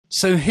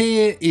So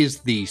here is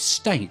the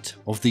state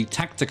of the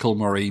Tactical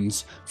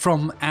Marines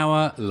from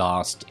our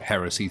last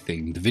Heresy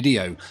themed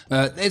video.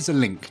 There's a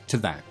link to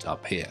that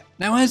up here.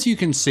 Now as you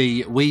can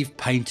see, we've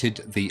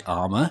painted the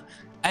armour,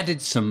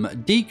 added some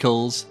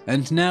decals,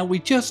 and now we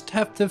just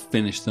have to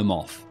finish them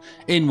off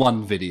in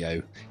one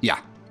video. Yeah,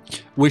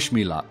 wish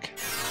me luck.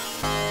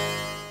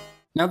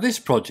 Now this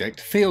project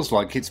feels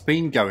like it's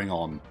been going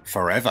on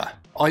forever.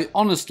 I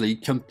honestly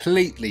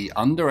completely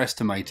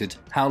underestimated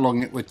how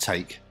long it would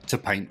take to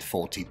paint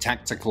 40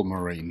 Tactical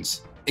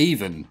Marines,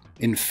 even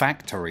in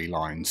factory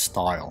line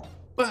style.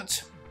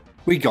 But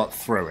we got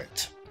through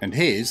it, and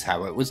here's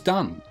how it was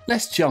done.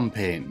 Let's jump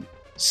in.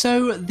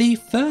 So the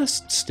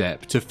first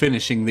step to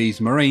finishing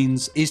these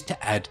Marines is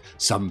to add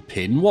some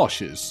pin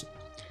washers.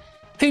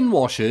 Pin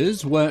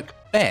washers work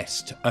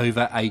best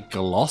over a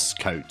gloss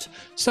coat,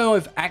 so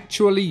I've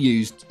actually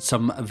used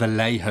some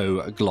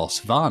Vallejo gloss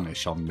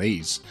varnish on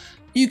these.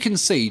 You can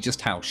see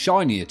just how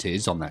shiny it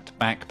is on that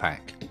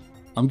backpack.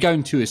 I'm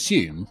going to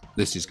assume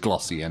this is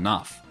glossy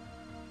enough.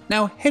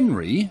 Now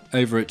Henry,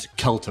 over at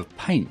Cult of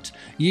Paint,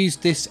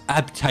 used this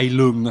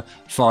Abteilung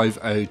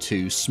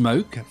 502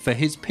 smoke for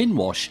his pin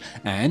wash,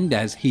 and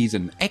as he's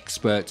an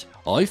expert,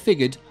 I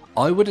figured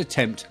I would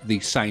attempt the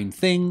same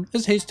thing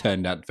as his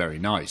turned out very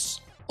nice.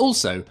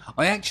 Also,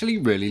 I actually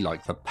really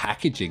like the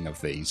packaging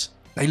of these.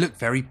 They look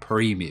very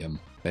premium.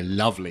 They're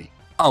lovely.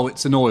 Oh,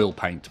 it's an oil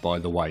paint by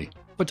the way,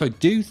 but I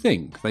do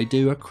think they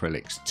do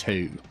acrylics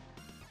too.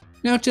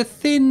 Now to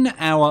thin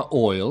our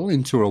oil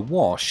into a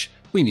wash,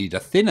 we need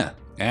a thinner,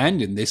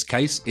 and in this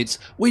case it's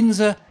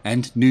Winsor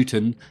 &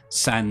 Newton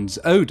Sans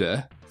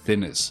Odor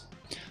thinners.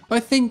 I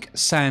think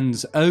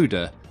Sans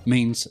Odor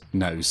means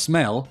no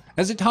smell,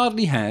 as it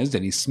hardly has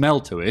any smell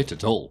to it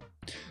at all.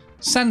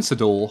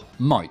 Sansador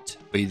might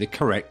be the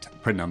correct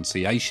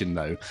pronunciation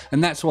though,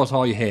 and that's what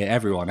I hear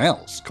everyone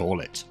else call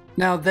it.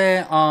 Now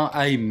there are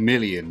a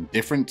million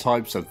different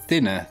types of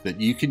thinner that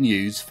you can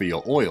use for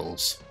your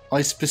oils.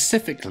 I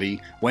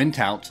specifically went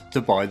out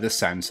to buy the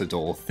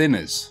Sansador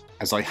thinners,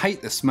 as I hate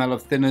the smell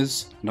of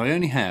thinners and I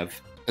only have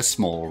a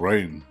small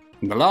room.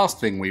 And the last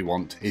thing we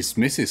want is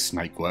Mrs.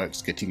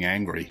 Snakeworks getting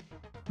angry.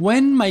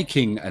 When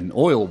making an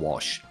oil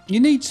wash, you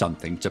need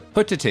something to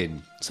put it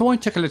in, so I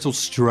took a little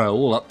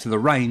stroll up to the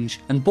range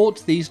and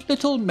bought these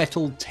little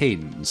metal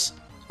tins.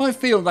 I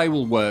feel they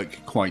will work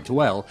quite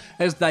well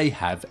as they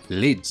have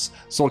lids,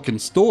 so I can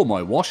store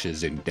my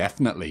washers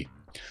indefinitely.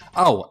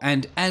 Oh,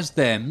 and as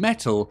they're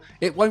metal,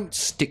 it won't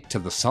stick to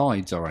the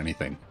sides or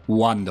anything.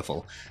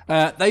 Wonderful.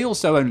 They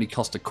also only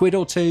cost £1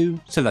 or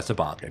 £2, so that's a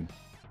bargain.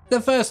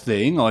 The first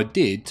thing I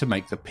did to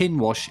make the pin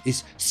wash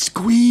is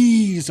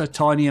squeeze a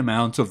tiny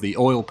amount of the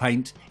oil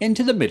paint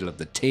into the middle of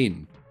the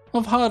tin.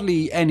 I've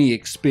hardly any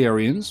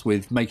experience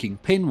with making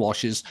pin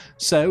washes,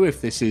 so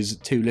if this is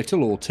too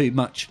little or too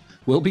much,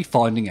 we'll be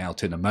finding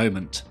out in a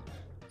moment.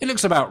 It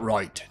looks about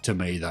right to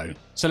me though,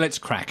 so let's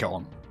crack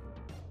on.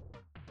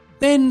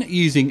 Then,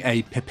 using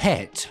a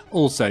pipette,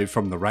 also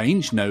from the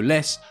range no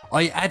less,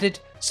 I added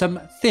some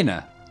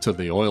thinner to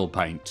the oil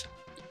paint.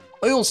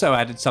 I also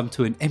added some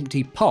to an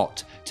empty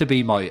pot to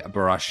be my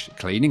brush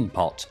cleaning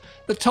pot.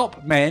 The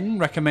top men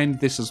recommend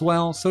this as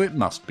well, so it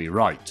must be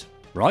right.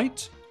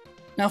 Right?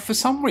 Now for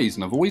some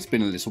reason I've always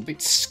been a little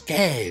bit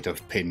scared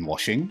of pin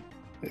washing.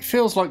 It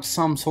feels like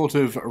some sort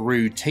of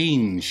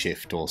routine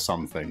shift or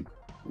something.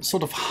 It's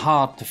sort of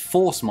hard to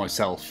force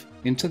myself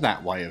into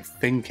that way of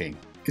thinking.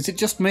 Is it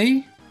just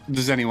me?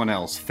 Does anyone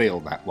else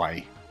feel that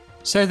way?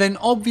 So then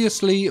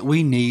obviously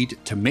we need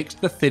to mix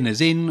the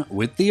thinners in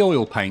with the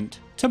oil paint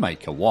to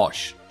make a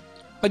wash.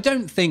 I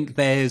don't think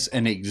there's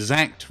an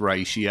exact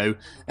ratio,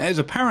 as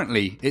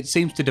apparently it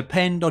seems to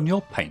depend on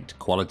your paint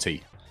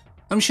quality.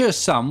 I'm sure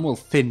some will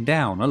thin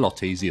down a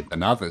lot easier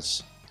than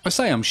others. I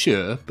say I'm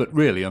sure, but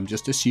really I'm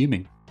just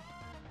assuming.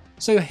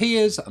 So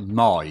here's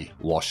my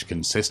wash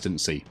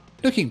consistency.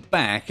 Looking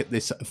back at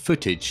this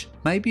footage,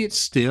 maybe it's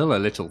still a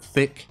little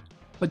thick.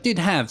 I did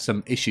have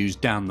some issues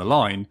down the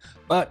line,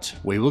 but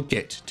we will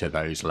get to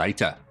those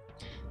later.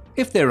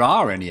 If there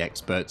are any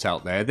experts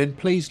out there, then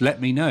please let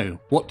me know.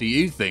 What do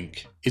you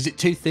think? Is it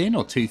too thin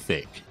or too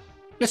thick?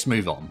 Let's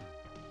move on.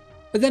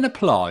 I then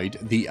applied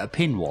the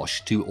pin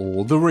wash to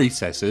all the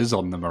recesses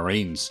on the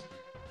Marines.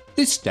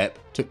 This step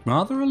took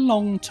rather a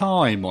long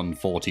time on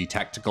 40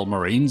 Tactical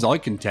Marines, I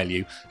can tell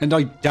you, and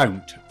I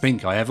don't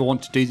think I ever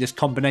want to do this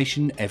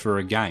combination ever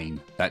again,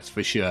 that's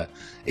for sure.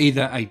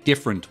 Either a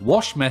different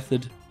wash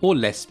method or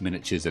less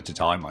miniatures at a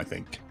time, I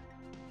think.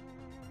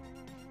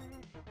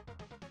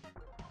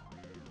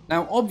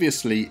 Now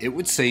obviously it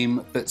would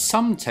seem that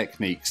some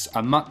techniques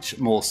are much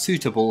more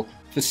suitable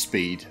for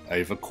speed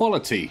over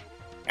quality,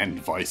 and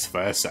vice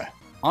versa.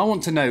 I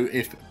want to know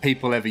if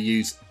people ever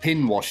use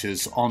pin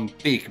washers on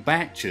big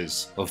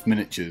batches of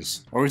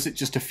miniatures, or is it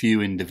just a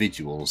few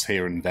individuals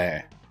here and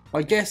there?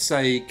 I guess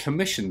a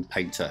commissioned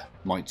painter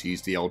might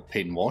use the old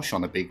pin wash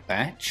on a big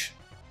batch,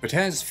 but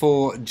as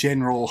for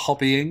general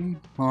hobbying,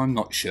 I'm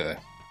not sure.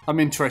 I'm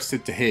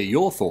interested to hear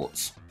your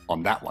thoughts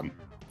on that one.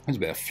 There's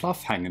a bit of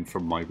fluff hanging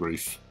from my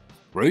roof.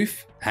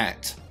 Roof?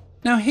 Hat.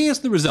 Now here's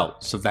the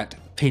results of that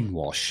pin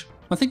wash.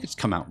 I think it's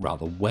come out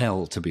rather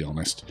well, to be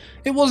honest.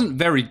 It wasn't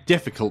very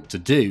difficult to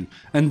do,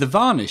 and the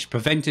varnish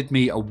prevented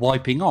me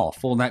wiping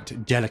off all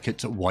that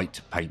delicate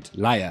white paint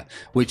layer,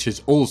 which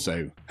has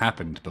also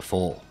happened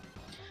before.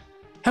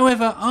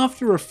 However,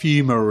 after a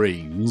few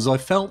marines, I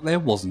felt there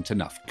wasn't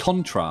enough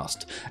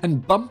contrast,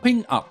 and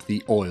bumping up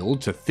the oil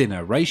to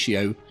thinner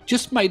ratio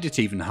just made it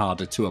even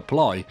harder to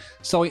apply,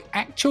 so I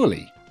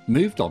actually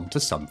moved on to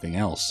something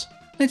else.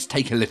 Let's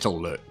take a little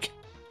look.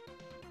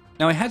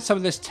 Now I had some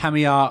of this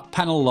Tamiya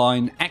panel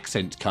line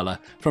accent colour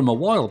from a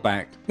while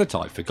back that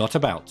I forgot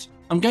about.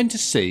 I'm going to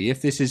see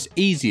if this is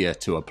easier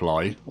to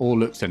apply or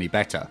looks any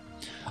better.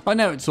 I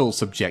know it's all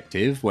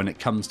subjective when it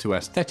comes to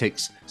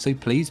aesthetics, so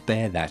please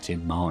bear that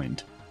in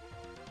mind.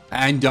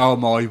 And oh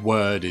my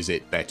word, is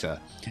it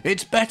better.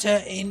 It's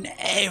better in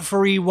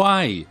every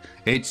way.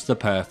 It's the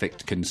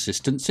perfect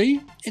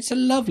consistency, it's a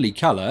lovely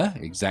colour,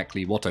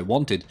 exactly what I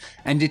wanted,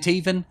 and it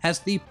even has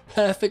the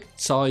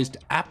perfect sized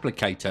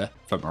applicator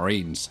for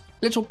marines.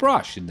 Little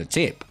brush in the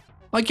tip.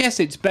 I guess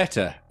it's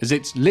better, as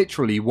it's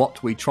literally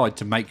what we tried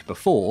to make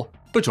before,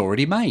 but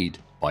already made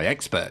by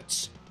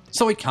experts.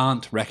 So I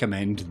can't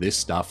recommend this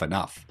stuff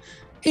enough.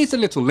 Here's a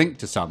little link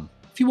to some,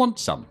 if you want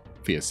some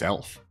for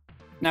yourself.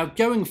 Now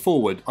going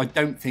forward, I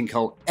don't think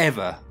I'll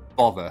ever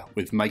bother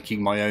with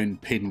making my own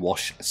pin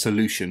wash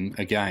solution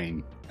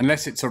again,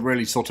 unless it's a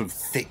really sort of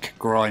thick,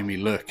 grimy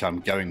look I'm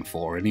going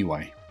for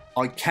anyway.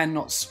 I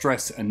cannot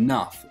stress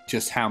enough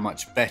just how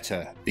much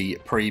better the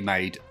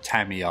pre-made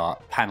Tamiya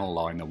panel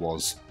liner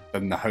was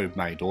than the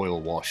homemade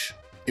oil wash.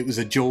 It was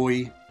a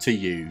joy to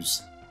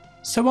use.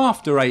 So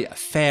after a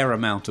fair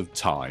amount of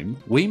time,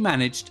 we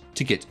managed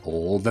to get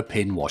all the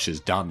pin washes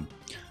done.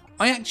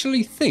 I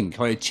actually think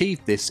I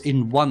achieved this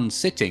in one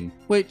sitting,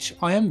 which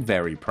I am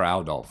very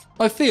proud of.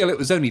 I feel it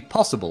was only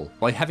possible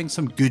by having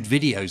some good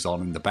videos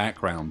on in the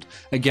background.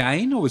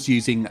 Again, I was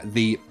using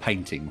the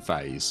painting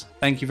phase.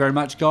 Thank you very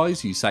much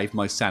guys, you saved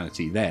my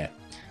sanity there.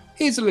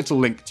 Here's a little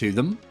link to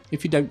them,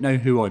 if you don't know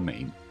who I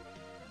mean.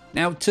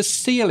 Now to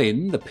seal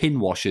in the pin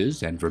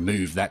washers and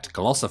remove that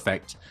gloss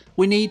effect,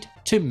 we need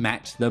to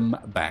matte them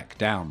back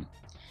down.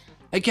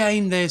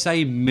 Again, there's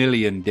a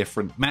million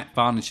different matte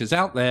varnishes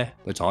out there,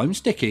 but I'm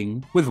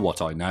sticking with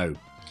what I know.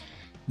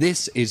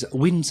 This is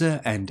Winsor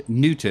 &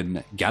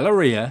 Newton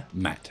Galleria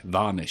Matte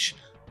Varnish.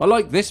 I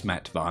like this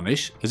matte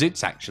varnish as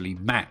it's actually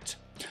matte.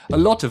 A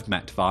lot of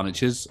matte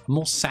varnishes are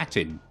more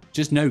satin, which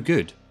is no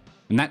good,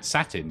 and that's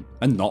satin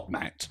and not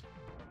matte.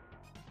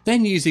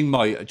 Then using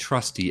my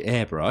trusty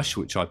airbrush,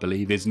 which I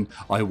believe is an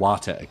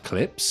Iwata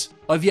Eclipse,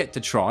 I've yet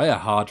to try a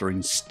harder in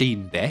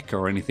Steenbeck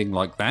or anything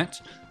like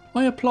that,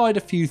 I applied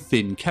a few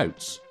thin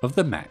coats of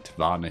the matte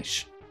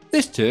varnish.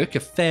 This took a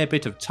fair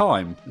bit of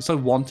time as I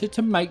wanted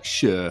to make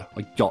sure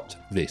I got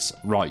this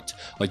right.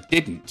 I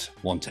didn't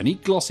want any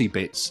glossy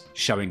bits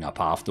showing up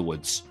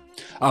afterwards.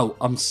 Oh,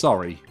 I'm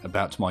sorry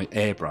about my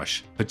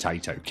airbrush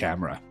potato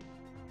camera.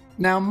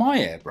 Now my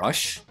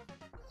airbrush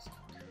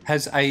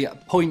has a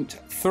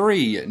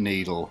 0.3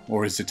 needle,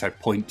 or is it a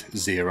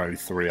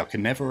 0.03? I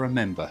can never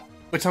remember.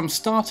 But I'm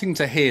starting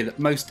to hear that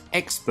most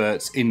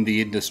experts in the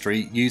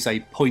industry use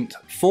a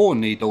 0.4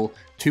 needle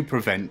to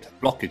prevent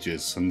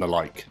blockages and the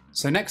like.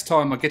 So next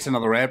time I get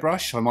another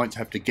airbrush, I might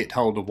have to get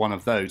hold of one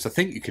of those. I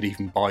think you could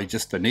even buy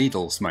just the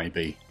needles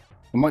maybe.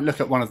 I might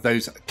look at one of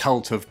those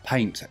Cult of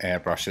Paint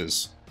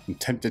airbrushes. I'm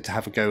tempted to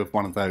have a go with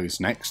one of those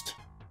next.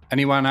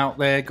 Anyone out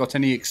there got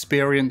any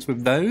experience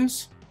with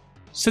those?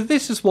 So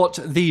this is what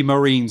the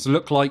Marines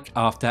look like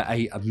after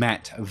a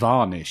matte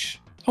varnish.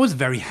 I was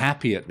very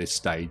happy at this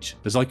stage,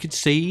 as I could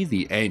see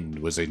the end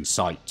was in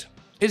sight.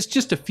 It's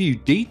just a few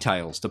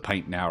details to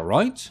paint now,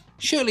 right?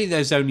 Surely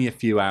there's only a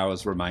few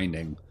hours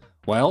remaining.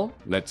 Well,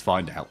 let's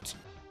find out.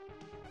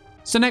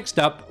 So next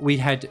up, we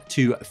had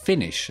to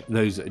finish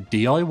those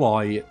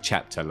DIY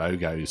chapter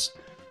logos.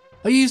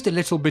 I used a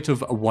little bit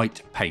of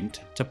white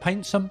paint to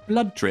paint some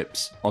blood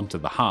drips onto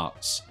the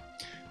hearts.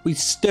 We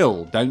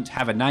still don't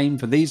have a name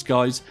for these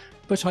guys,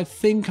 but I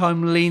think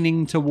I'm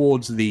leaning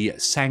towards the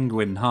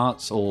sanguine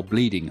hearts or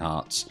bleeding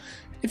hearts.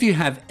 If you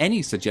have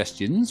any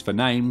suggestions for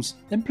names,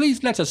 then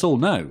please let us all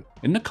know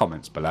in the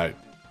comments below.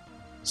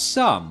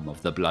 Some of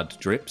the blood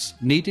drips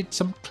needed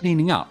some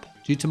cleaning up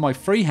due to my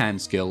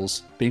freehand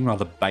skills being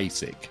rather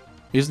basic.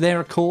 Is there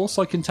a course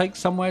I can take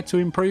somewhere to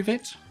improve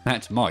it?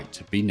 That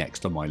might be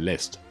next on my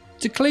list.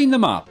 To clean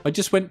them up, I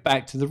just went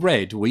back to the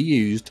red we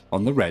used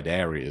on the red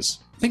areas.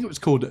 I think it was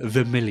called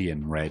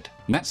vermilion red,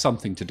 and that's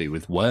something to do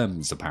with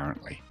worms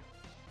apparently.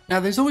 Now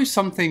there's always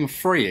something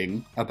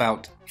freeing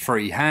about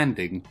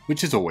freehanding,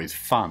 which is always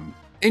fun.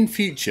 In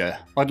future,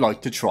 I'd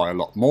like to try a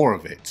lot more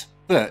of it,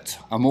 but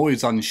I'm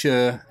always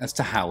unsure as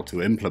to how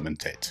to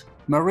implement it.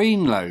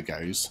 Marine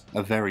logos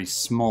are very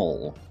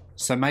small,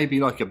 so maybe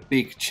like a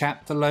big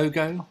chapter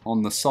logo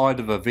on the side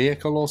of a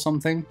vehicle or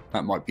something,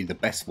 that might be the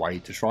best way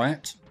to try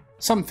it.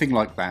 Something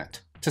like that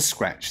to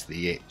scratch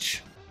the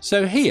itch.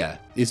 So here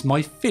is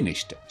my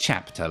finished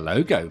chapter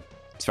logo.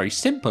 It's very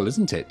simple,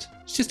 isn't it?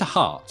 It's just a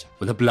heart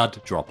with a blood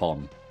drop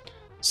on.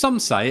 Some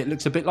say it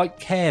looks a bit like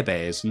Care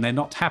Bears and they're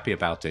not happy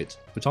about it,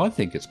 but I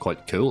think it's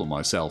quite cool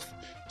myself.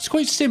 It's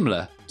quite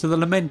similar to the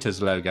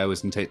Lamenters logo,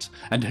 isn't it?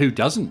 And who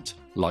doesn't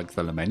like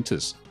the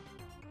Lamenters?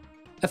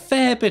 A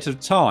fair bit of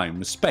time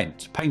was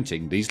spent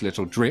painting these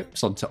little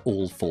drips onto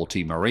all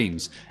 40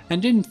 Marines,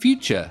 and in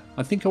future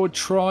I think I would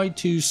try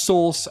to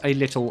source a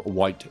little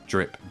white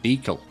drip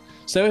decal.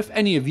 So if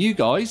any of you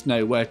guys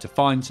know where to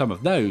find some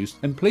of those,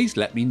 then please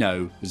let me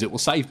know, as it will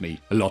save me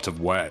a lot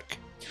of work.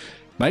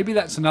 Maybe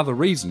that's another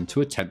reason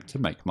to attempt to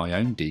make my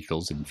own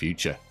decals in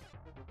future.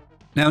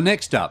 Now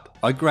next up,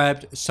 I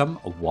grabbed some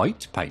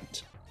white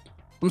paint.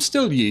 I'm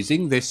still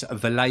using this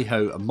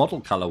Vallejo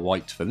model colour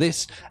white for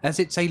this, as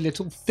it's a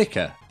little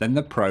thicker than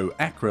the Pro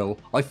Acryl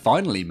I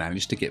finally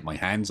managed to get my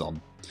hands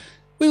on.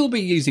 We'll be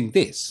using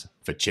this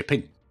for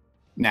chipping.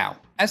 Now,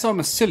 as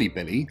I'm a silly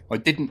Billy, I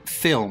didn't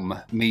film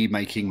me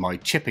making my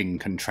chipping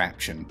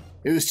contraption.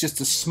 It was just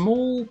a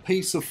small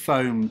piece of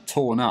foam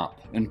torn up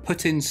and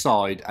put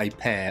inside a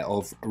pair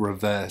of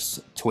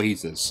reverse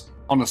tweezers.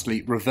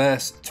 Honestly,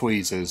 reverse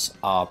tweezers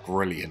are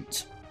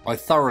brilliant. I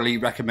thoroughly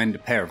recommend a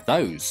pair of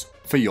those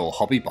for your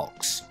hobby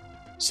box.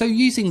 So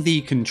using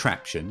the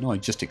contraption I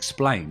just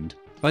explained,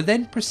 I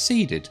then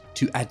proceeded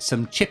to add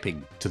some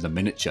chipping to the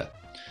miniature.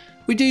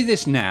 We do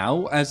this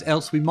now, as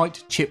else we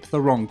might chip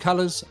the wrong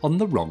colours on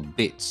the wrong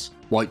bits.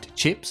 White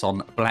chips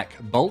on black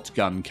bolt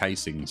gun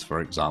casings,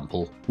 for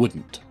example,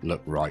 wouldn't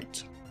look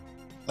right.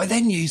 I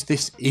then used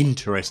this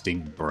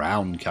interesting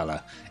brown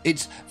colour.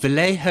 It's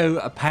Vallejo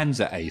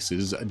Panzer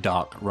Ace's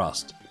Dark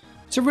Rust.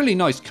 It's a really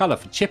nice colour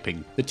for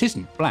chipping that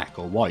isn't black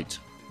or white.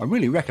 I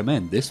really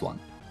recommend this one.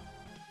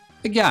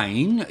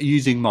 Again,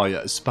 using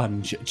my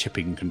sponge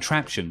chipping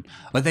contraption,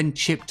 I then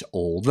chipped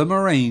all the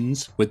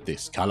Marines with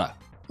this colour.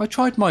 I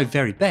tried my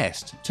very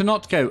best to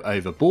not go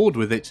overboard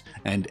with it,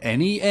 and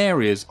any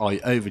areas I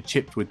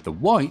overchipped with the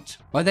white,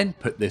 I then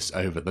put this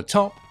over the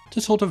top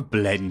to sort of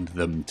blend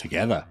them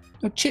together.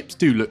 Now, chips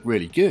do look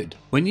really good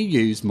when you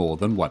use more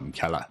than one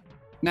colour.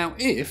 Now,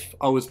 if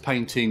I was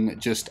painting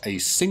just a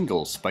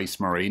single Space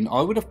Marine,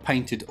 I would have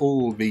painted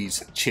all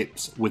these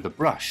chips with a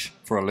brush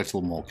for a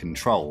little more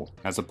control,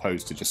 as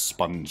opposed to just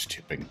sponge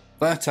chipping.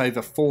 But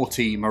over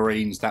 40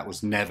 Marines, that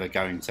was never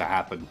going to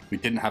happen. We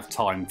didn't have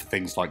time for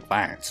things like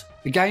that.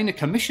 Again, a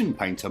commission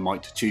painter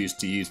might choose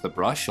to use the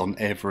brush on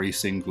every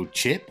single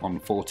chip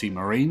on 40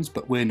 Marines,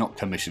 but we're not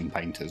commission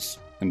painters,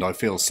 and I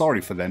feel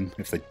sorry for them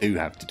if they do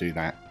have to do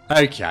that.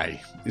 Okay,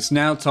 it's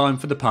now time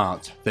for the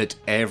part that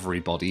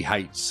everybody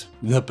hates,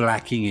 the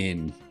blacking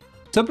in.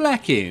 To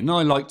black in,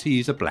 I like to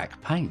use a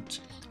black paint.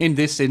 In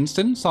this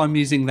instance, I'm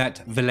using that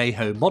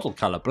Vallejo model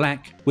colour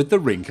black with the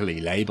wrinkly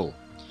label.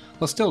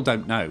 I still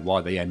don't know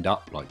why they end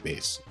up like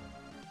this.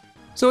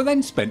 So I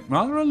then spent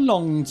rather a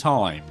long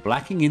time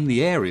blacking in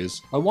the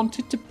areas I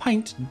wanted to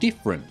paint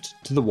different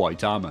to the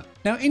white armour.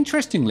 Now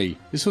interestingly,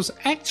 this was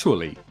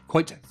actually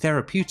quite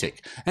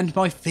therapeutic, and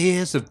my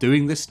fears of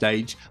doing this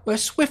stage were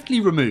swiftly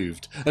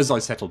removed as I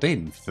settled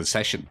in for the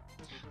session.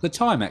 The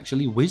time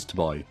actually whizzed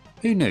by,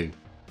 who knew?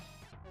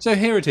 So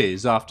here it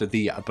is after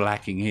the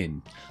blacking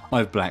in.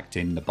 I've blacked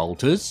in the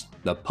bolters,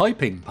 the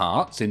piping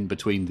parts in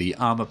between the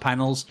armour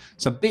panels,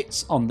 some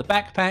bits on the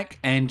backpack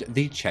and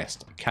the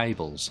chest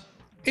cables.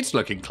 It's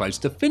looking close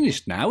to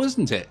finished now,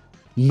 isn't it?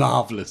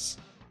 Marvellous!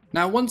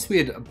 Now once we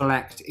had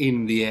blacked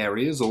in the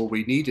areas all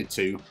we needed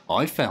to,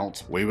 I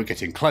felt we were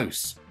getting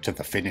close to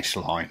the finish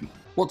line.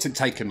 What's it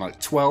taken, like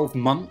 12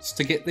 months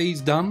to get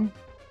these done?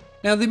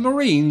 Now the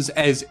Marines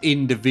as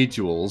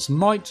individuals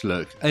might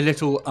look a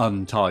little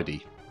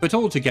untidy, but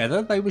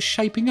altogether they were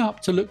shaping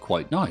up to look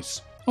quite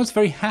nice. I was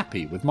very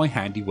happy with my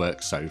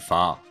handiwork so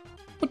far.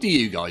 What do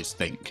you guys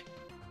think?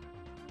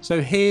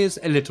 So here's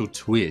a little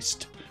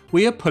twist.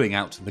 We are pulling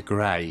out the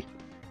grey.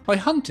 I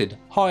hunted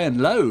high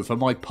and low for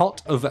my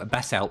pot of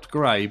basalt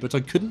grey, but I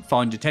couldn't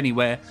find it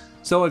anywhere,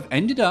 so I've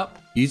ended up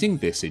using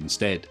this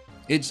instead.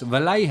 It's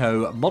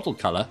Vallejo model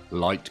colour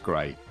light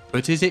grey.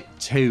 But is it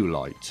too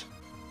light?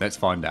 Let's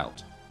find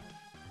out.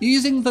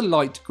 Using the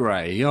light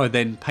grey, I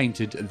then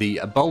painted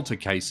the bolter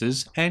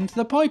cases and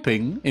the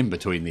piping in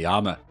between the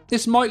armour.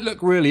 This might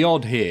look really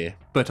odd here,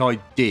 but I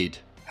did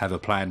have a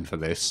plan for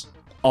this.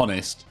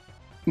 Honest.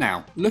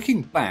 Now,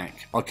 looking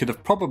back, I could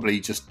have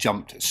probably just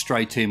jumped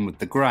straight in with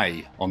the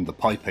grey on the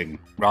piping,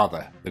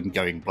 rather than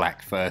going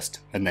black first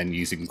and then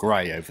using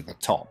grey over the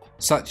top.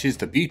 Such is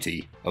the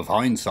beauty of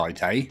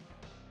hindsight, eh?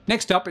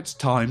 Next up, it's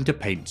time to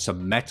paint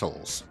some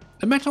metals.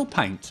 The metal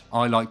paint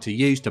I like to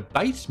use to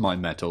base my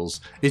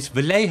metals is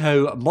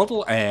Vallejo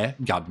Model Air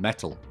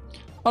Gunmetal.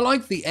 I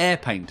like the air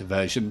paint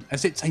version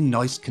as it's a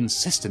nice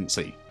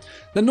consistency.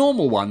 The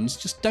normal ones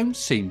just don't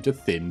seem to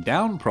thin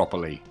down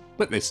properly,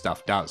 but this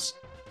stuff does.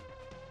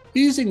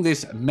 Using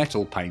this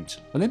metal paint,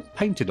 I then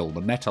painted all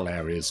the metal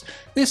areas.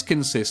 This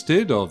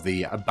consisted of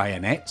the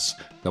bayonets,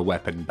 the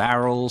weapon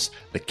barrels,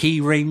 the key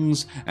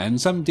rings, and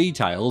some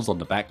details on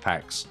the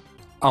backpacks.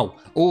 Oh,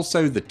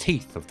 also the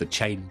teeth of the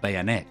chain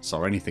bayonets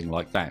or anything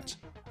like that.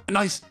 A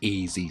nice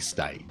easy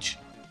stage.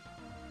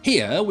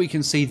 Here we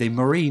can see the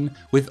marine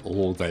with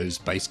all those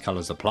base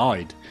colours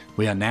applied.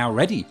 We are now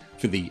ready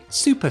for the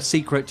super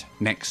secret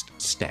next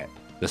step.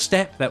 The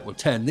step that will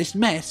turn this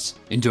mess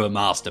into a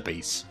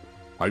masterpiece.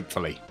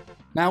 Hopefully.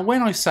 Now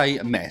when I say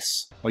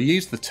mess, I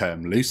use the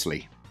term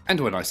loosely. And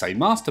when I say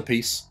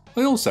masterpiece,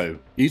 I also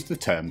use the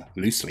term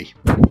loosely.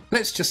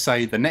 Let's just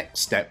say the next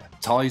step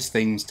ties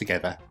things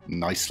together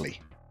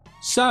nicely.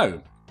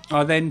 So,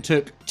 I then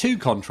took 2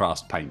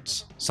 contrast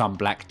paints, some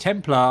black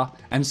Templar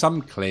and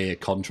some clear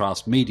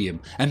contrast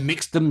medium, and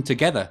mixed them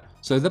together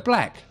so the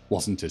black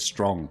wasn't as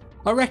strong.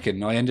 I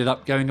reckon I ended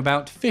up going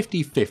about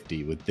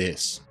 50-50 with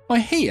this. I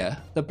hear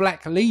the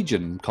Black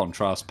Legion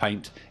contrast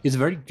paint is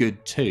very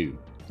good too.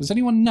 Does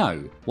anyone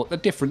know what the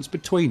difference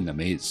between them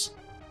is?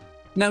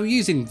 Now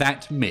using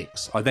that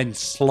mix, I then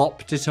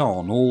slopped it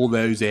on all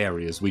those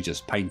areas we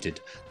just painted.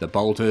 The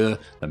bolter,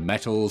 the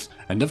metals,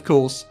 and of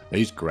course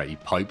those grey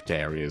piped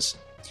areas.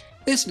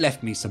 This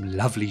left me some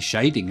lovely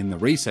shading in the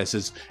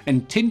recesses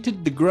and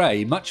tinted the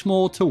grey much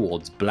more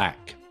towards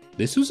black.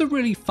 This was a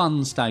really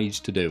fun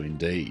stage to do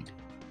indeed.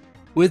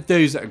 With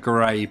those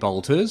grey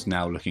bolters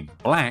now looking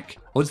black,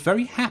 I was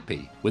very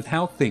happy with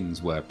how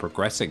things were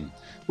progressing.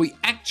 We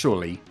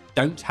actually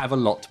don't have a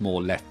lot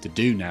more left to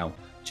do now,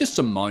 just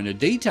some minor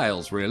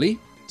details really,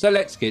 so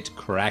let's get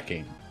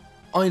cracking.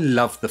 I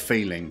love the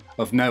feeling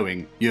of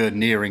knowing you're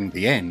nearing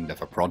the end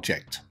of a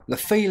project. The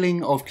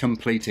feeling of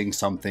completing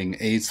something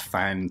is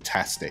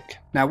fantastic.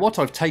 Now what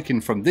I've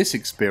taken from this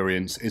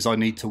experience is I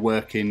need to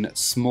work in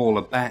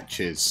smaller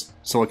batches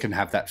so I can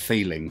have that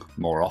feeling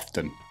more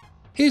often.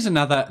 Here's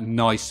another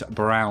nice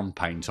brown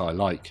paint I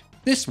like.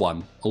 This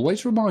one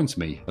always reminds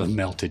me of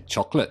melted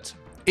chocolate.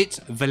 It's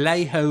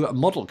Vallejo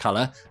model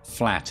colour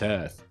Flat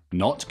Earth.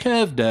 Not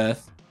curved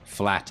earth,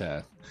 flat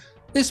earth.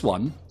 This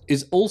one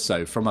is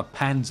also from a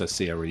Panzer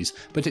series,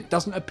 but it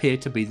doesn't appear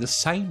to be the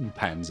same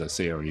Panzer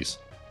series.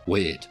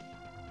 Weird.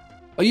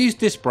 I used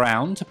this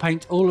brown to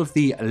paint all of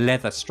the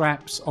leather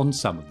straps on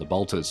some of the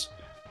bolters.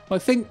 I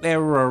think there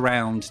were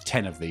around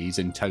 10 of these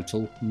in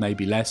total,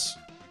 maybe less.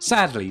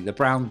 Sadly, the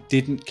brown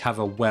didn't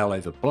cover well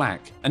over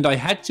black, and I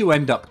had to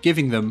end up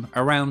giving them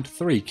around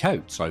 3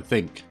 coats, I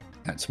think.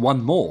 That's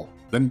 1 more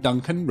than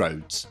Duncan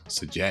Rhodes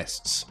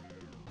suggests.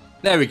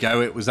 There we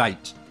go, it was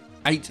 8.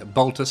 8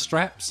 bolter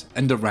straps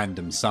and a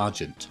random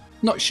sergeant.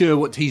 Not sure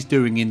what he's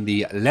doing in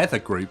the leather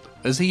group,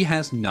 as he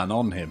has none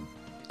on him.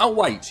 Oh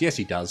wait, yes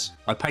he does.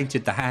 I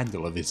painted the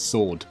handle of his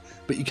sword,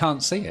 but you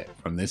can't see it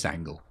from this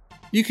angle.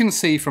 You can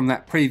see from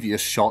that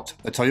previous shot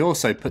that I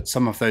also put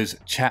some of those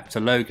chapter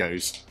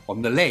logos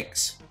on the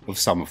legs of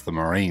some of the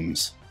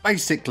Marines.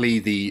 Basically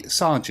the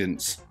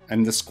sergeants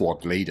and the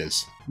squad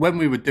leaders. When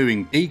we were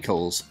doing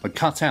decals, I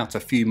cut out a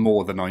few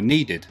more than I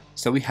needed,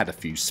 so we had a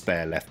few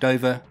spare left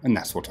over, and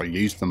that's what I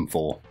used them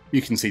for.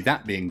 You can see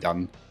that being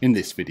done in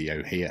this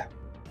video here.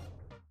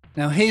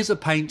 Now here's a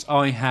paint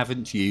I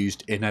haven't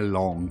used in a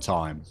long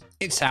time.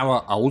 It's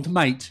our old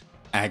mate,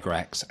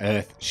 Agrax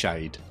Earth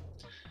Shade.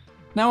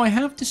 Now I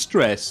have to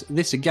stress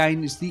this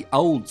again is the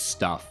old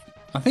stuff.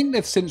 I think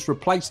they've since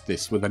replaced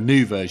this with a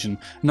new version,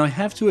 and I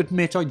have to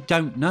admit I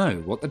don't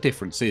know what the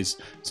difference is,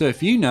 so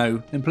if you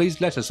know, then please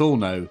let us all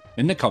know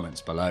in the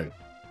comments below.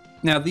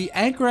 Now the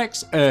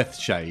Agrax Earth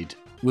Shade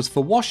was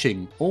for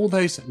washing all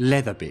those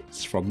leather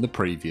bits from the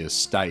previous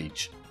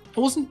stage.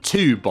 I wasn't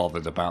too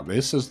bothered about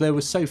this as there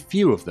were so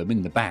few of them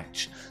in the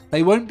batch.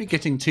 They won't be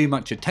getting too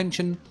much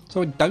attention,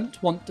 so I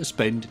don't want to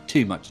spend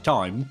too much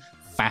time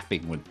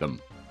faffing with them.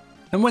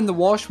 And when the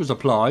wash was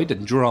applied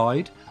and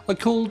dried, I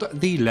called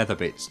the leather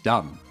bits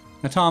done.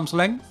 At arm's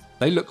length,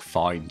 they look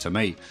fine to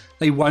me.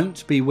 They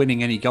won't be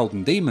winning any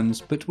golden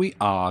demons, but we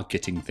are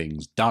getting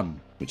things done,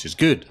 which is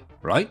good,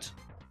 right?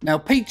 Now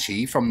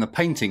Peachy from the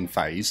painting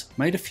phase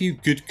made a few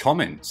good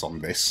comments on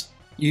this.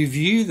 You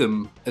view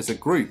them as a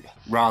group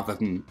rather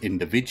than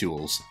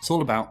individuals. It's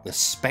all about the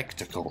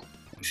spectacle.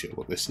 Not sure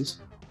what this is.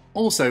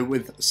 Also,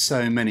 with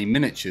so many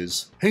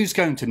miniatures, who's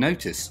going to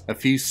notice a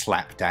few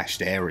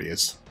slapdashed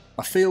areas?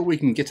 I feel we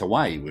can get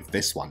away with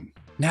this one.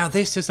 Now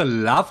this is a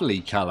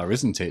lovely colour,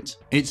 isn't it?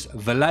 It's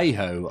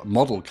Vallejo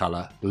model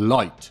colour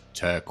light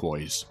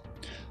turquoise.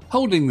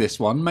 Holding this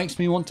one makes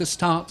me want to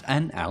start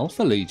an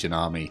Alpha Legion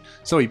army,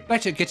 so we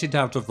better get it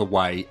out of the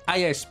way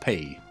ASP,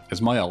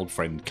 as my old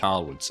friend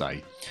Carl would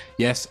say.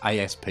 Yes,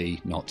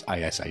 ASP, not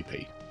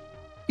ASAP.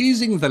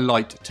 Using the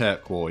light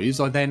turquoise,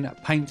 I then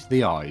paint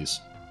the eyes.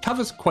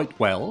 Covers quite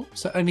well,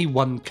 so only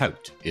 1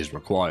 coat is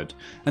required.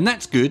 And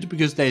that's good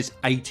because there's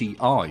 80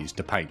 eyes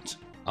to paint.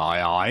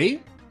 Aye aye?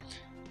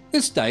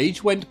 This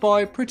stage went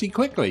by pretty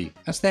quickly,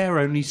 as they're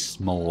only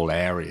small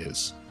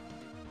areas.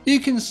 You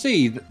can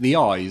see that the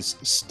eyes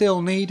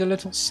still need a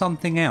little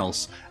something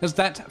else, as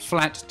that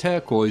flat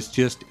turquoise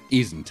just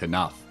isn't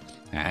enough.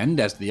 And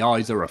as the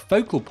eyes are a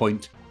focal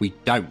point, we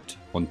don't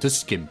want to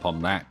skimp on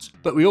that.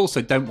 But we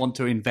also don't want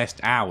to invest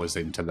hours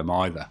into them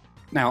either.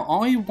 Now,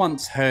 I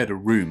once heard a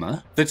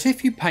rumour that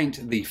if you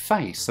paint the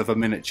face of a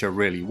miniature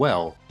really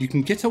well, you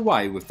can get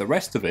away with the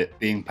rest of it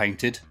being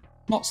painted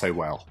not so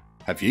well.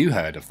 Have you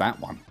heard of that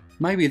one?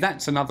 Maybe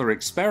that's another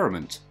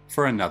experiment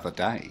for another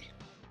day.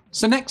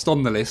 So next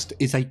on the list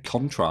is a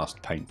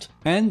contrast paint,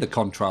 and the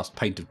contrast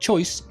paint of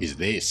choice is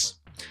this.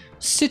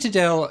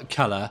 Citadel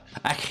colour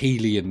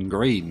Achillean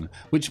green,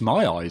 which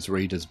my eyes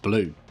read as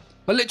blue.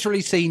 I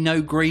literally see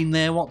no green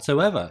there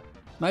whatsoever.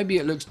 Maybe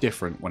it looks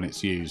different when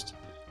it's used.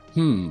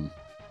 Now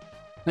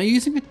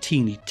using a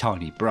teeny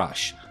tiny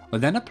brush, I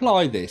then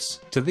apply this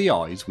to the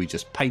eyes we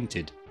just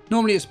painted.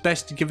 Normally it's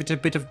best to give it a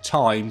bit of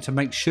time to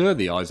make sure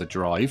the eyes are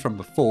dry from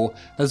before,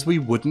 as we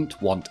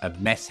wouldn't want a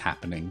mess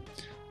happening.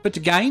 But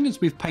again,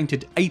 as we've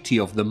painted 80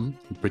 of them,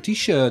 I'm pretty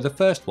sure the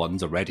first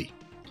ones are ready.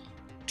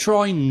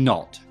 Try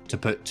not to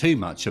put too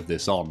much of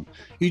this on,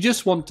 you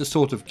just want to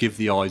sort of give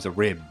the eyes a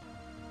rim.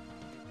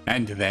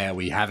 And there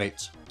we have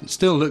it. It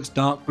still looks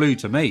dark blue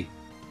to me.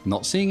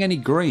 Not seeing any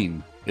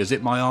green. Is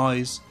it my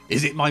eyes?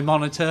 Is it my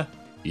monitor?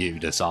 You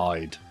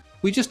decide.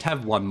 We just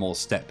have one more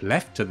step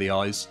left to the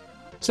eyes,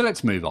 so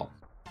let's move on.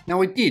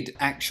 Now I did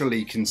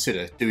actually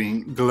consider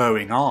doing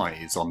glowing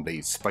eyes on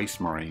these Space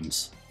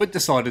Marines, but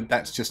decided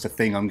that's just a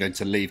thing I'm going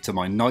to leave to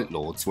my Night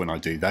Lords when I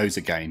do those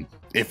again,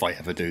 if I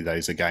ever do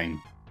those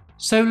again.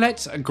 So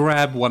let's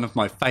grab one of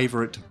my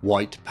favourite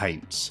white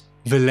paints,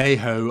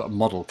 Vallejo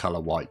Model Colour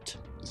White.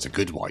 It's a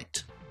good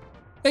white.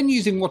 Then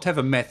using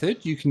whatever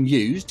method you can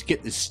use to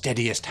get the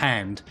steadiest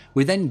hand,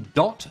 we then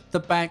dot the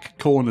back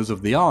corners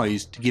of the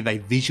eyes to give a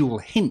visual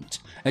hint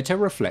at a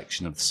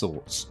reflection of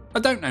sorts. I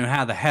don't know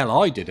how the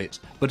hell I did it,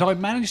 but I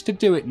managed to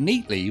do it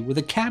neatly with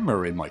a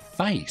camera in my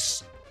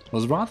face. I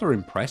was rather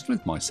impressed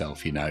with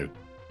myself, you know.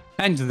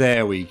 And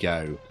there we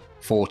go,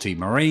 40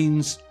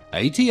 Marines,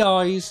 80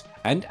 eyes,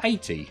 and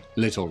 80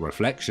 little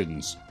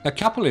reflections. A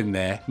couple in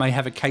there may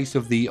have a case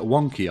of the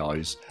wonky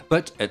eyes,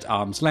 but at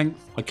arm's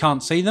length I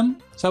can't see them,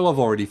 so I've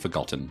already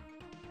forgotten.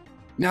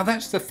 Now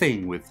that's the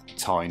thing with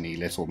tiny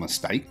little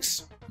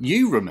mistakes.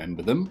 You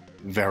remember them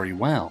very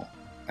well,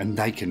 and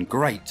they can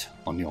grate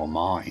on your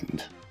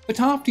mind. But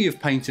after you've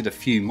painted a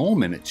few more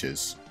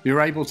miniatures,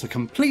 you're able to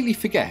completely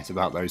forget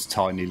about those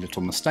tiny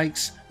little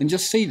mistakes and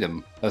just see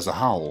them as a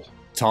whole.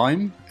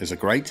 Time is a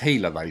great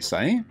healer, they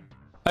say.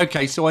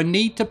 Okay, so I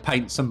need to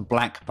paint some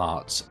black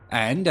parts,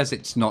 and as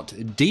it's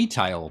not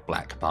detail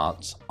black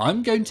parts,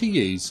 I'm going to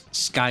use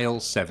scale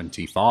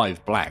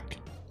 75 black.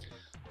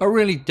 I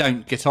really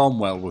don't get on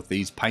well with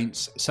these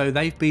paints, so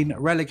they've been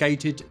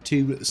relegated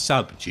to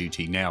sub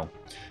duty now.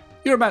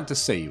 You're about to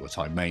see what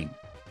I mean.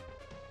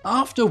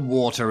 After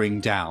watering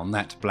down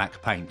that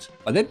black paint,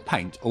 I then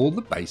paint all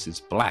the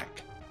bases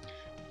black.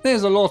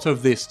 There's a lot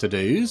of this to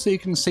do, so you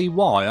can see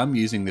why I'm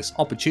using this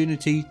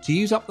opportunity to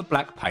use up the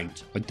black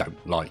paint I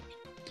don't like.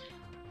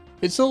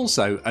 It's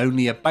also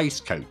only a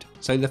base coat,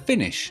 so the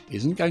finish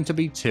isn't going to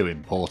be too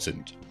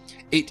important.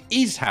 It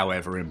is,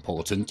 however,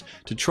 important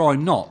to try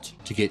not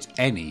to get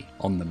any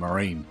on the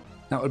Marine.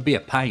 That would be a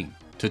pain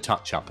to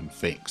touch up and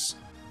fix.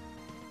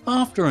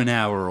 After an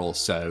hour or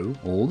so,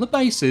 all the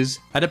bases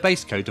had a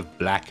base coat of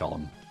black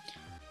on.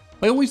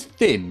 I always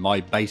thin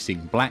my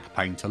basing black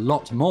paint a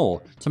lot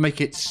more to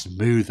make it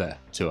smoother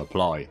to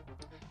apply.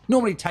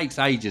 Normally takes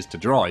ages to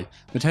dry,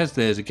 but as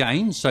there's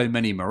again so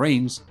many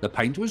Marines, the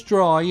paint was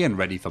dry and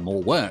ready for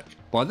more work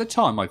by the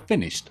time I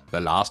finished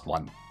the last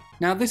one.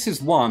 Now this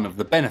is one of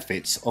the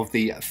benefits of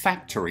the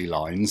factory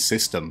line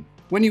system.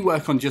 When you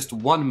work on just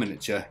one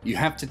miniature, you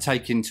have to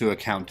take into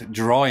account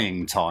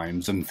drying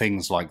times and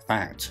things like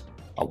that.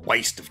 A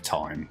waste of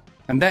time.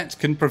 And that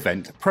can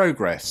prevent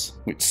progress,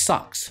 which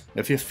sucks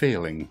if you're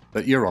feeling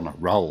that you're on a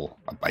roll,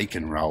 a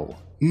bacon roll.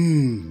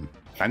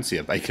 Fancy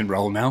a bacon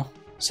roll now.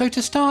 So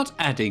to start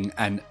adding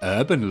an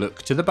urban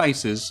look to the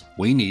bases,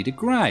 we need a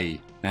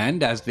grey,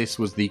 and as this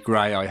was the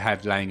grey I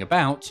had laying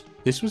about,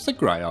 this was the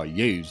grey I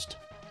used.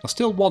 I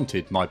still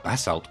wanted my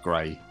basalt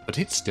grey, but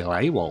it's still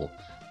AWOL.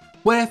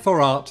 Wherefore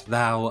art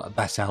thou,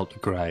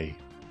 basalt grey?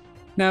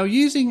 Now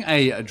using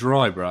a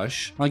dry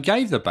brush, I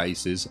gave the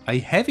bases a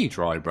heavy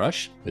dry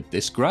brush with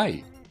this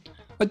grey.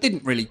 I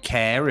didn't really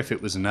care if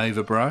it was an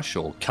overbrush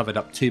or covered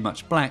up too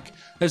much black,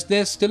 as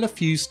there's still a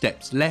few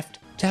steps left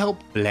to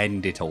help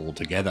blend it all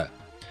together.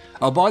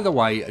 Oh, by the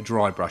way,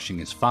 dry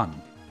brushing is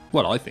fun.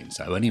 Well, I think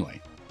so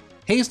anyway.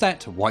 Here's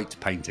that white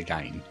paint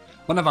again.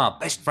 One of our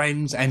best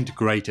friends and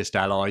greatest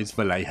allies,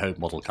 Vallejo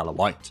Model Colour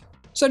White.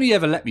 It's only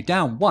ever let me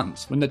down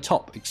once when the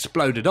top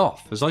exploded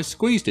off as I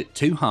squeezed it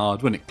too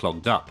hard when it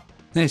clogged up.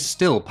 There's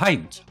still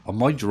paint on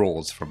my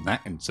drawers from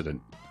that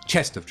incident.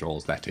 Chest of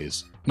drawers, that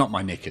is, not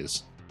my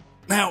knickers.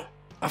 Now,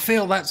 I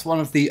feel that's one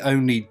of the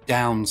only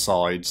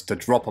downsides to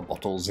dropper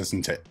bottles,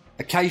 isn't it?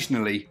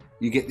 Occasionally,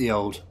 you get the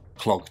old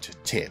clogged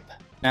tip.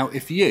 Now,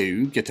 if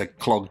you get a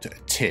clogged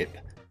tip,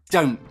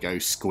 don't go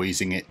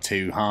squeezing it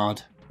too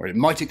hard, or it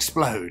might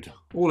explode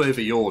all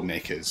over your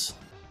knickers.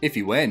 If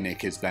you wear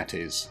knickers, that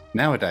is.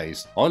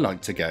 Nowadays, I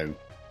like to go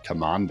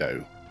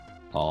commando.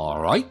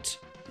 Alright,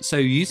 so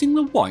using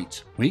the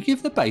white, we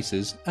give the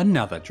bases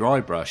another dry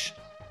brush.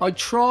 I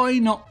try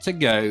not to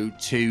go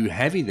too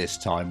heavy this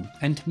time,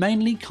 and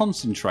mainly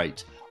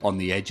concentrate on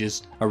the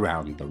edges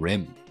around the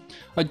rim.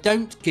 I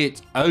don't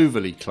get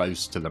overly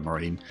close to the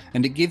Marine,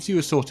 and it gives you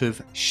a sort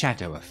of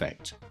shadow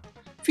effect.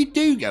 If you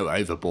do go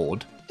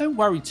overboard, don't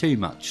worry too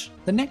much.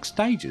 The next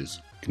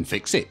stages can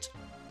fix it.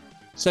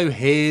 So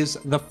here's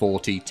the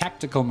 40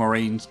 Tactical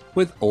Marines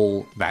with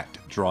all that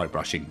dry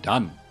brushing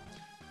done.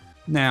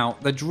 Now,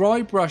 the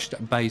dry brushed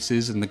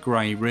bases and the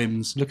grey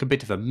rims look a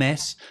bit of a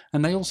mess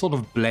and they all sort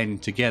of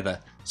blend together,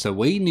 so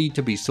we need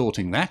to be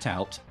sorting that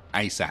out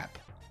ASAP.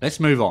 Let's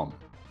move on.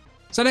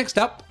 So next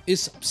up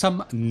is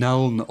some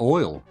Nuln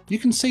oil. You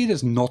can see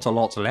there's not a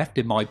lot left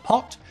in my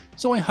pot,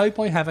 so I hope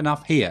I have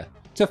enough here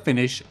to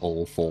finish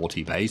all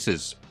 40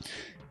 bases.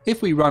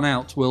 If we run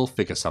out, we'll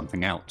figure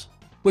something out.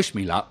 Wish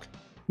me luck.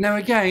 Now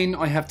again,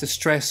 I have to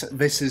stress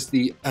this is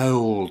the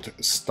old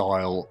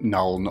style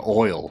Nuln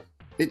oil.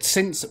 It's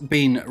since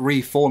been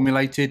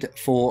reformulated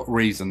for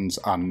reasons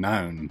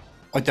unknown.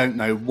 I don't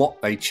know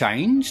what they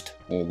changed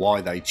or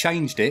why they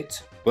changed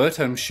it, but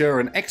I'm sure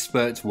an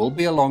expert will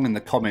be along in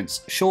the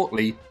comments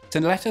shortly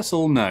to let us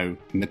all know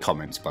in the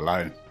comments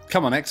below.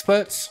 Come on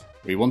experts,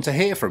 we want to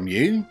hear from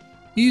you.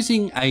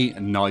 Using a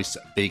nice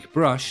big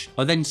brush,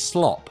 I then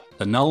slop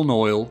the Nuln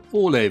oil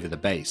all over the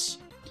base.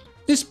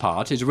 This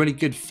part is really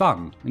good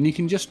fun and you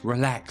can just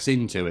relax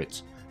into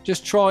it.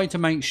 Just try to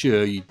make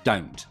sure you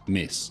don't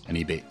miss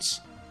any bits.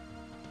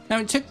 Now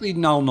it took the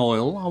Nuln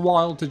oil a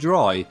while to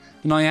dry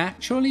and I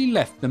actually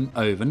left them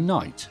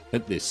overnight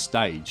at this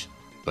stage.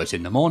 But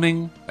in the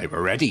morning they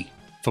were ready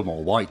for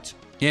more white.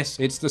 Yes,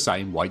 it's the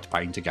same white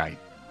paint again.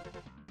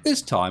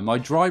 This time I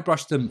dry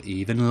brushed them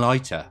even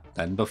lighter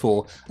than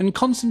before and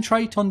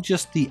concentrate on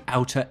just the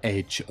outer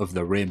edge of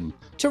the rim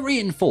to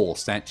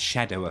reinforce that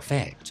shadow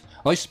effect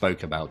I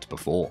spoke about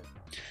before.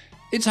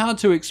 It's hard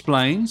to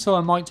explain, so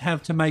I might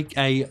have to make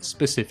a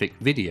specific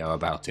video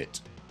about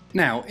it.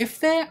 Now, if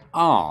there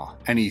are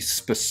any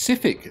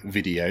specific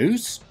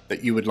videos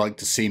that you would like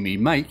to see me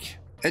make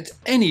at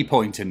any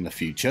point in the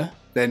future,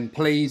 then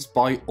please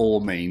by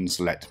all means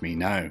let me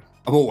know.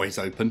 I'm always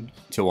open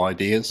to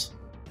ideas.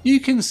 You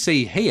can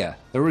see here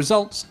the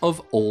results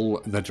of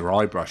all the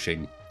dry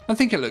brushing. I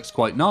think it looks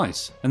quite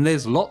nice and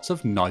there's lots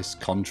of nice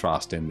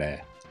contrast in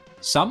there.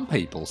 Some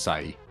people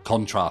say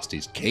contrast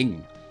is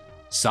king.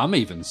 Some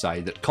even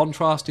say that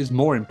contrast is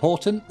more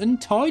important than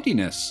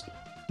tidiness.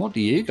 What do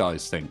you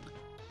guys think?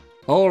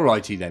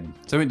 Alrighty then,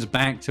 so it's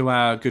back to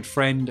our good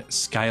friend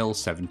Scale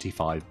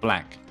 75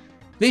 Black.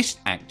 This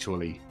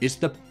actually is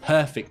the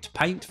perfect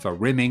paint for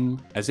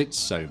rimming as it's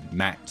so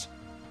matte.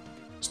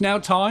 It's now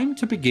time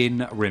to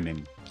begin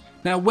rimming.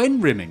 Now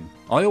when rimming,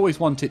 I always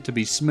want it to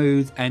be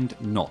smooth and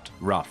not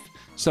rough,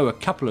 so a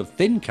couple of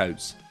thin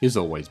coats is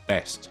always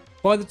best.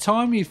 By the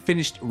time you've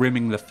finished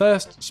rimming the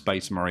first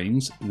Space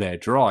Marines, they're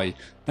dry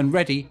and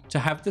ready to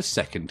have the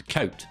second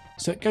coat,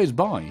 so it goes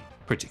by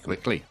pretty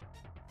quickly.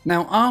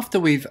 Now after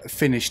we've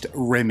finished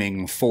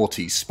rimming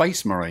 40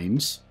 Space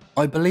Marines,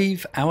 I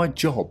believe our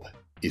job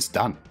is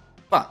done.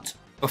 But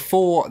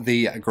before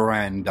the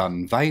grand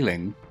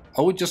unveiling,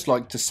 I would just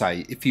like to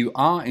say if you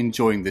are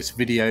enjoying this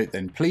video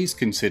then please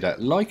consider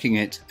liking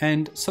it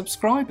and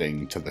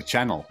subscribing to the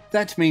channel.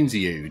 That means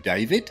you,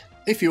 David.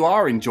 If you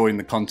are enjoying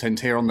the content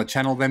here on the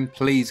channel then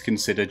please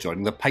consider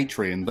joining the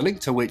Patreon, the link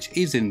to which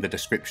is in the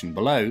description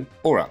below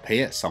or up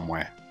here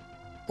somewhere.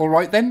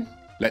 Alright then,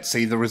 let's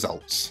see the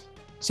results.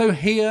 So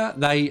here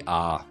they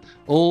are,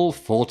 all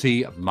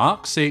 40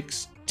 Mark VI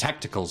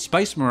Tactical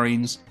Space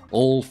Marines,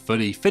 all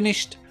fully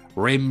finished,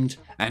 rimmed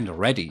and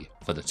ready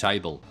for the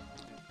table.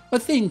 I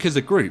think as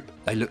a group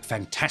they look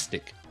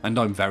fantastic and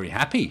I'm very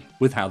happy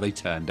with how they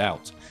turned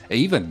out,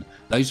 even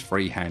those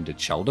free-handed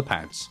shoulder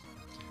pads.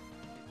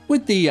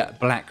 With the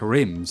black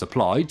rims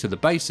applied to the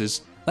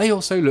bases, they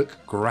also look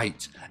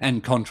great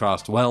and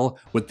contrast well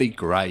with the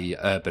grey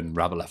urban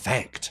rubble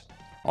effect.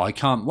 I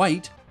can't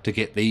wait to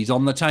get these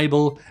on the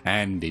table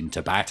and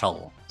into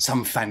battle.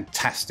 Some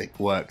fantastic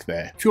work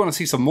there. If you want to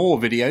see some more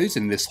videos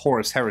in this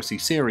Horus Heresy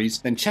series,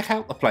 then check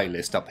out the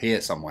playlist up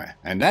here somewhere.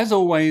 And as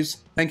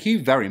always, thank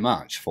you very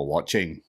much for watching.